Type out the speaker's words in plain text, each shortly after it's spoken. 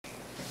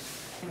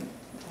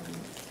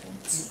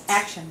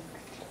Action.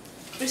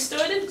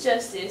 Restorative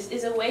justice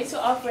is a way to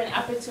offer an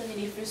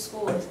opportunity for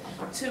schools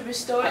to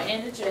restore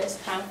and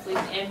address conflict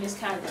and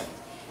misconduct.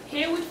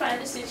 Here we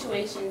find a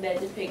situation that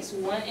depicts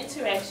one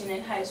interaction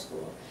in high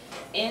school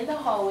in the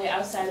hallway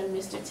outside of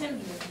Mr.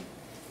 Tim's room.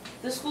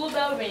 The school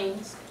bell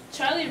rings,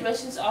 Charlie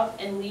rushes off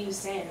and leaves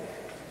Sam.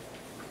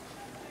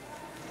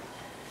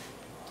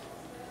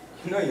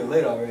 You know you're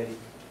late already.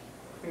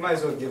 You might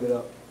as well give it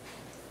up.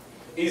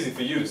 Easy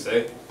for you to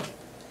say.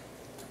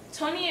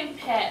 Tony and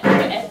Pat are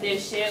at their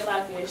shared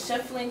locker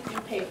shuffling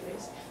through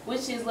papers,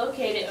 which is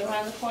located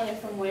around the corner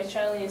from where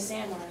Charlie and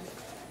Sam are.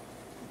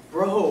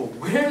 Bro,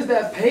 where's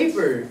that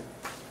paper?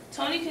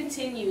 Tony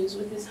continues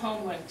with his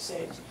homework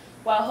search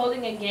while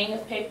holding a gang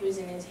of papers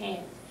in his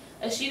hand.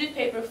 A sheet of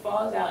paper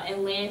falls out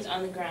and lands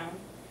on the ground.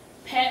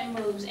 Pat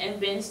moves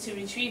and bends to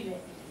retrieve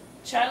it.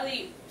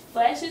 Charlie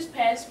flashes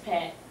past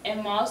Pat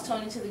and mauls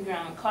Tony to the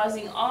ground,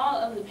 causing all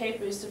of the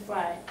papers to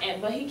fly,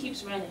 but he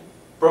keeps running.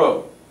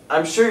 Bro,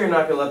 I'm sure you're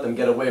not going to let them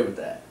get away with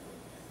that.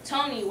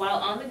 Tony, while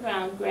on the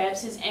ground,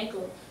 grabs his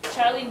ankle.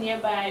 Charlie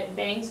nearby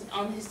bangs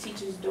on his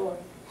teacher's door.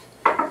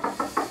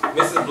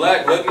 Mrs.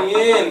 Black, let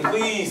me in,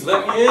 please,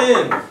 let me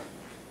in.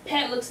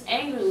 Pat looks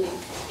angrily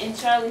in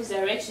Charlie's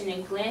direction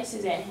and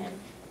glances at him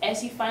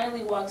as he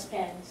finally walks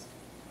past.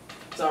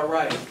 It's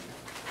alright.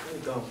 Let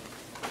it go.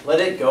 Let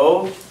it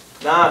go?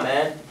 Nah,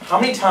 man. How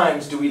many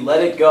times do we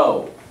let it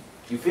go?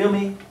 You feel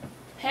me?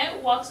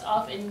 Pat walks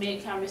off in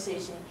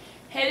mid-conversation,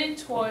 headed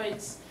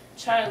towards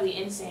Charlie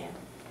and Sam.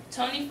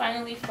 Tony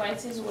finally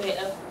fights his way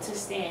up to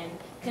stand,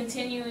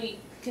 continuing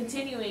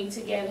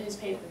to gather his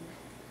paper.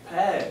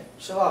 Pat,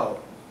 chill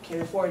out.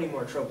 Can't afford any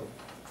more trouble.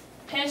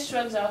 Pat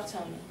shrugs off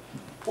Tony,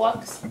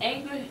 walks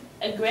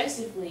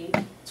aggressively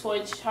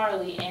towards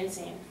Charlie and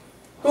Sam.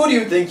 Who do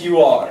you think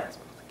you are?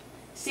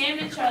 Sam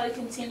and Charlie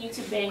continue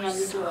to bang on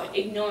the door,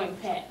 ignoring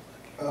Pat.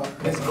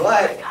 Miss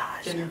Black,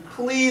 can you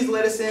please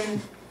let us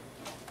in?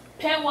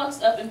 Pat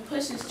walks up and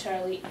pushes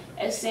Charlie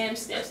as Sam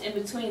steps in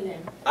between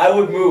them. I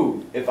would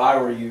move if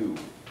I were you.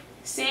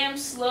 Sam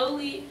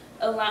slightly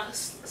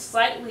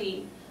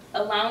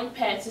allowing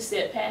Pat to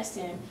step past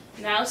him,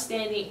 now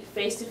standing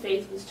face to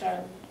face with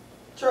Charlie.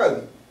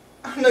 Charlie,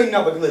 I know you're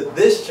not about to let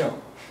this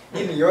chump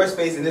get in your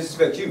space and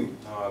disrespect you.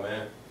 Aw,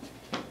 man.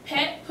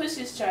 Pat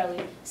pushes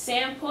Charlie.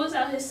 Sam pulls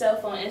out his cell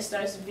phone and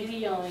starts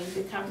videoing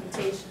the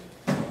confrontation.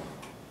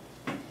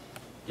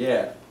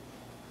 Yeah.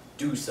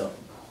 Do something.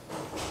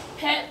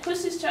 Pat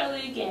pushes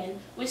Charlie again,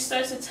 which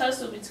starts a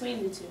tussle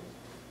between the two.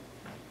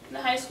 In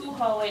the high school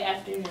hallway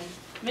afternoon,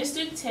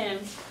 Mr.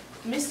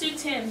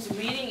 Tim's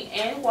reading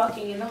and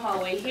walking in the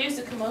hallway hears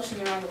the commotion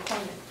around the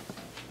corner.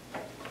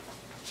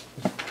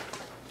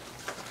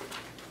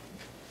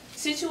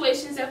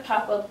 Situations that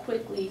pop up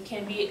quickly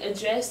can be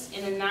addressed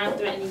in a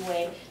non-threatening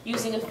way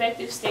using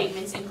effective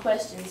statements and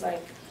questions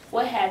like,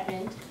 what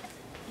happened?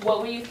 What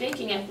were you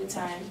thinking at the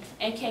time?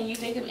 And can you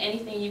think of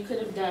anything you could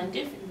have done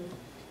differently?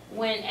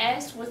 When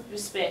asked with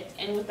respect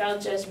and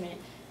without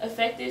judgment,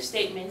 effective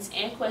statements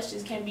and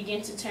questions can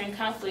begin to turn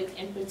conflict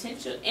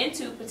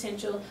into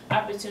potential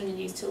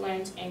opportunities to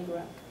learn and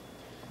grow.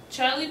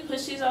 Charlie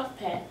pushes off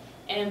Pat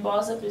and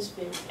balls up his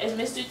fist as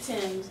Mr.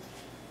 Timms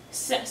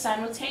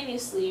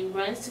simultaneously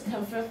runs to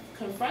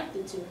confront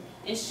the two,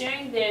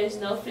 ensuring there is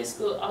no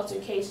physical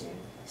altercation,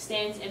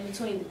 stands in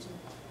between the two.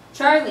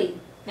 Charlie,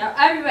 now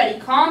everybody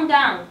calm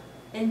down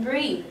and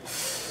breathe.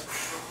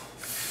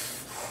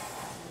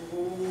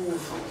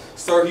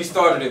 Sir, he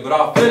started it, but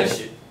I'll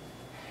finish it.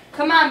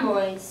 Come on,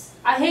 boys.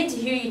 I hate to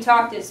hear you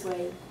talk this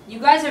way. You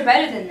guys are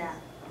better than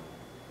that.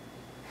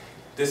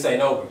 This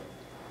ain't over.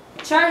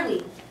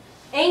 Charlie,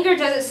 anger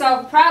doesn't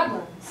solve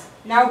problems.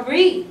 Now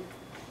breathe.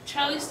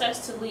 Charlie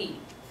starts to leave,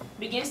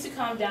 begins to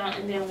calm down,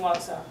 and then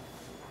walks off.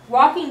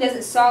 Walking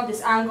doesn't solve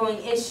this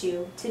ongoing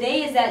issue.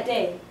 Today is that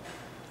day.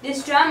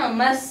 This drama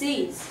must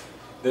cease.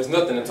 There's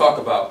nothing to talk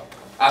about.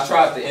 I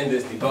tried to end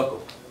this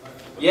debacle.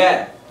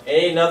 Yeah,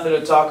 ain't nothing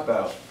to talk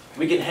about.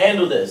 We can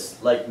handle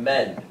this like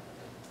men.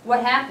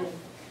 What happened?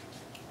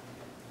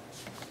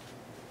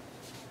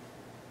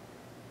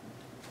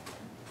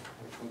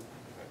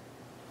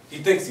 He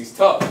thinks he's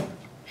tough.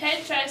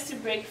 Pat tries to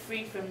break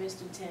free from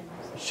Mr. Timms.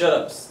 Shut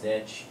up,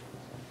 snitch.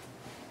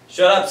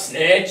 Shut up,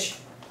 snitch.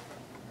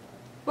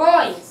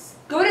 Boys,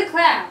 go to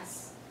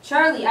class.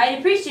 Charlie, I'd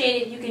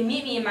appreciate it if you could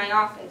meet me in my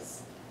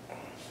office.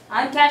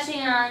 I'm cashing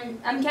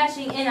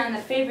in on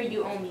the favor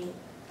you owe me.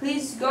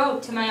 Please go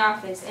to my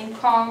office and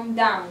calm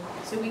down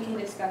so we can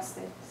discuss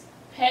this.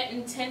 Pat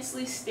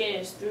intensely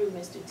stares through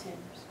Mr.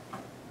 Timms.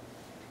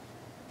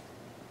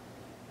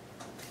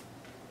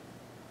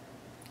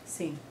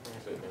 See.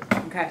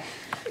 Okay.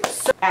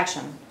 So,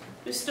 action.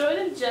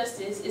 Restorative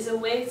justice is a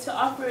way to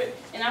offer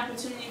an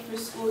opportunity for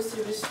schools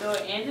to restore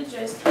and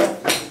address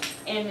conflict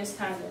and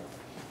misconduct.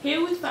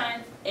 Here we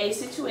find a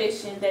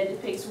situation that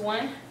depicts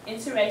one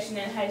interaction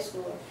in high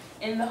school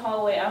in the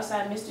hallway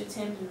outside Mr.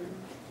 Tim's room.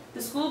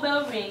 The school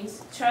bell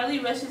rings, Charlie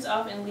rushes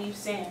off and leaves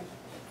Sam.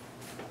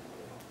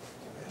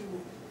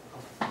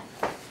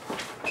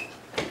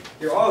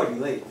 You're already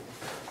late.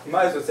 You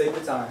might as well take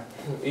the time.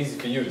 Easy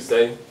for you to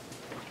say.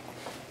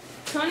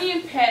 Tony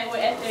and Pat were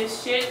at their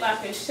shared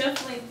locker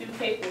shuffling through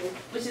paper,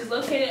 which is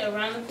located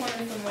around the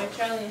corner from where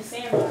Charlie and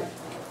Sam are.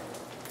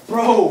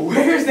 Bro,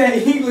 where's that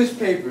English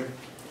paper?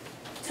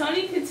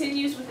 Tony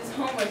continues with his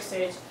homework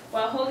search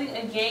while holding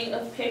a gang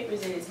of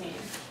papers in his hand.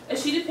 A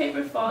sheet of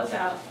paper falls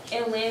out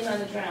and lands on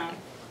the ground.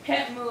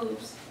 Pat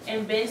moves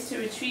and bends to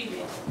retrieve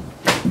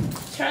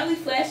it. Charlie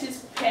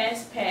flashes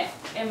past Pat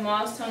and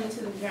mauls Tony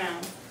to the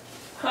ground,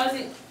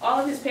 causing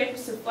all of his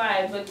papers to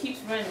fly, but keeps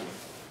running.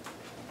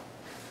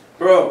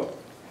 Bro,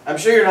 I'm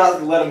sure you're not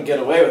gonna let him get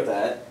away with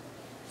that.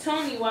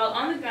 Tony, while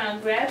on the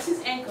ground, grabs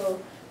his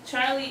ankle.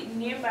 Charlie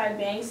nearby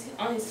bangs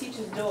on his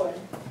teacher's door.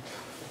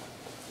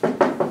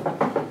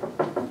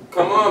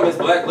 Come on, Miss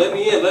Black, let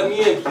me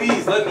in,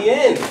 please, let me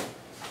in.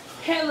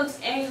 Pat looks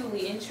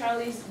angrily in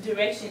Charlie's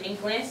direction and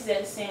glances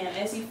at Sam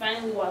as he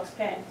finally walks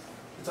past.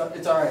 It's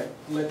alright.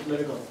 Let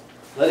it go.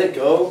 Let it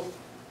go?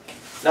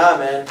 Nah,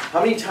 man.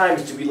 How many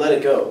times do we let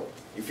it go?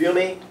 You feel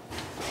me?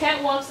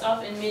 Pat walks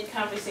off in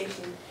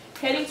mid-conversation,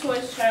 heading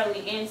towards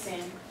Charlie and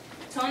Sam.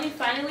 Tony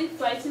finally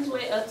fights his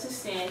way up to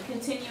stand,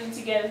 continuing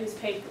to gather his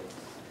papers.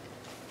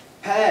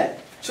 Pat,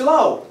 chill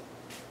out.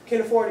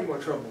 Can't afford any more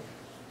trouble.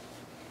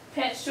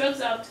 Pat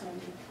shrugs off Tony,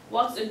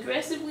 walks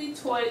aggressively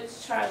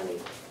towards Charlie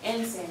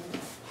and Sam.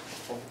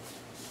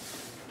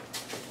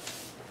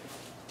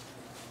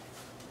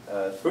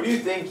 Who do you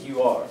think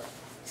you are?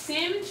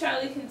 Sam and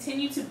Charlie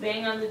continue to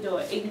bang on the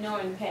door,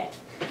 ignoring Pat.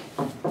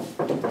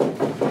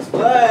 Miss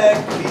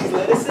Black, please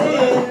let us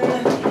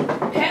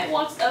in. Pat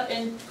walks up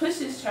and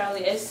pushes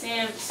Charlie as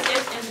Sam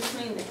steps in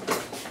between them.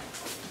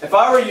 If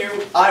I were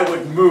you, I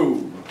would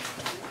move.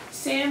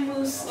 Sam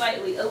moves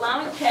slightly,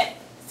 allowing Pat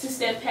to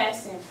step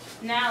past him,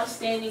 now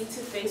standing to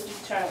face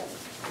with Charlie.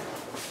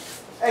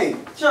 Hey,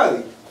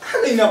 Charlie,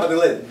 I know you're not about to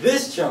let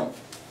this chump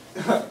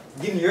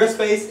get in your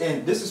space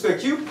and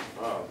disrespect you.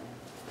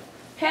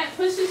 Pat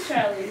pushes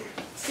Charlie.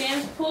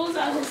 Sam pulls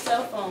out his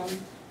cell phone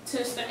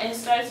and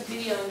starts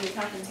videoing the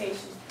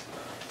confrontation.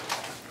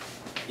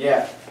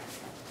 Yeah,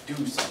 do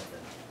something.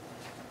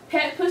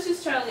 Pat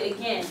pushes Charlie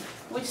again,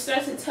 which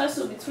starts a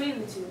tussle between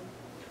the two.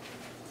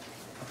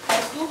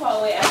 At school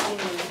hallway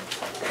afternoon,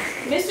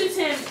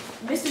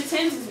 Mr.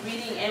 Timms is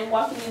reading and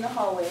walking in the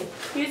hallway.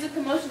 Here's a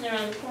commotion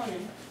around the corner.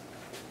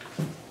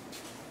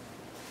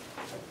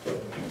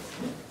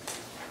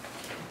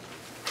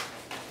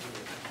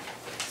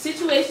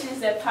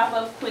 Situations that pop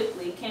up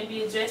quickly can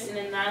be addressed in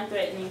a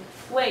non-threatening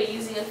way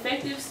using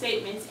effective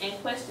statements and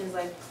questions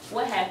like,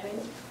 what happened,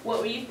 what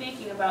were you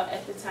thinking about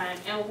at the time,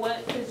 and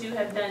what could you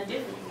have done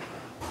differently?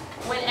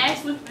 When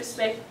asked with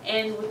respect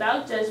and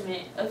without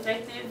judgment,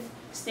 effective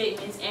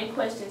statements and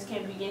questions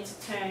can begin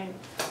to turn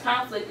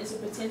conflict into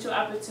potential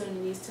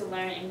opportunities to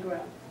learn and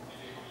grow.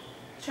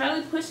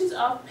 Charlie pushes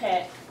off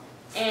Pat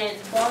and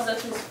balls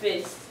up his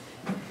fist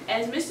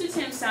as Mr.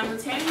 Tim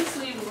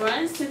simultaneously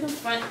runs to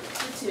confront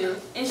the two,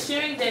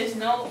 ensuring there's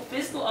no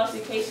physical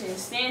altercation and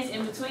stands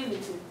in between the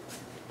two.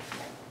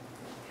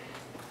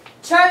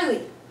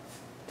 Charlie!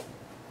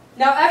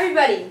 Now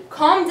everybody,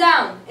 calm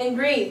down and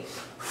breathe.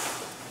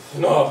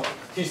 No,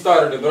 he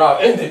started it, but I'll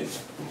end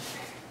it.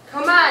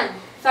 Come on,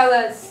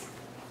 fellas.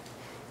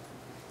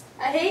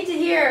 I hate to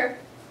hear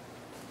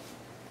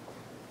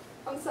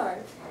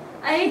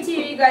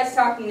you guys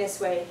talking this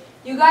way.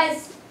 You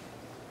guys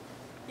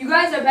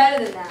are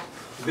better than that.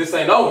 This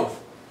ain't over.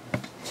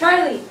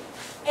 Charlie,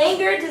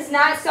 anger does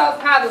not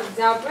solve problems.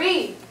 Now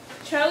breathe.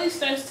 Charlie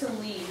starts to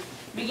leave,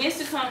 begins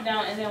to calm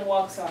down, and then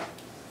walks off.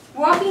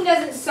 Walking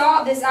doesn't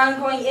solve this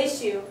ongoing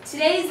issue.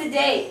 Today is the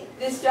day.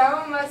 This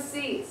drama must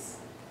cease.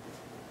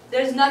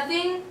 There's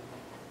nothing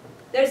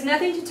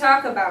to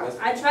talk about.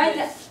 I tried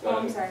to... Oh,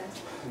 I'm sorry.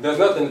 There's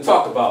nothing to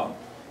talk about.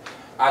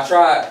 I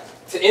tried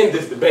to end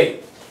this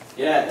debate.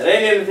 Yeah, it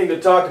ain't anything to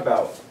talk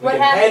about. We What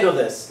can happened? handle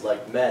this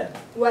like men.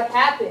 What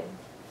happened?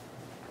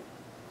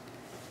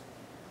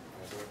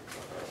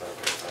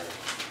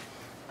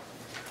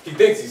 He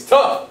thinks he's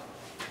tough.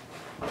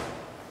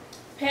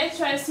 Pat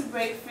tries to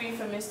break free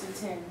from Mr.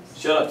 Timms.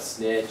 Shut up,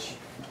 snitch.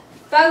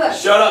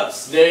 Fellas. Shut up,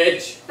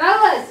 snitch.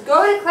 Fellas,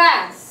 go to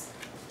class.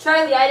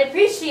 Charlie, I'd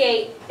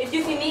appreciate if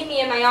you can meet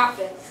me in my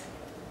office.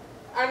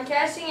 I'm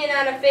cashing in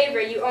on a favor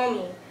you owe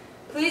me.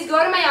 Please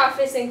go to my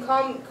office and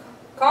calm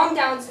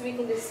down so we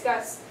can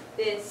discuss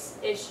this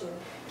issue.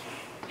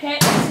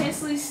 Pat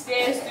intensely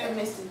stares through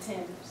Mr.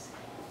 Timms.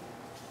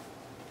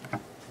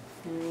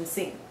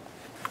 See.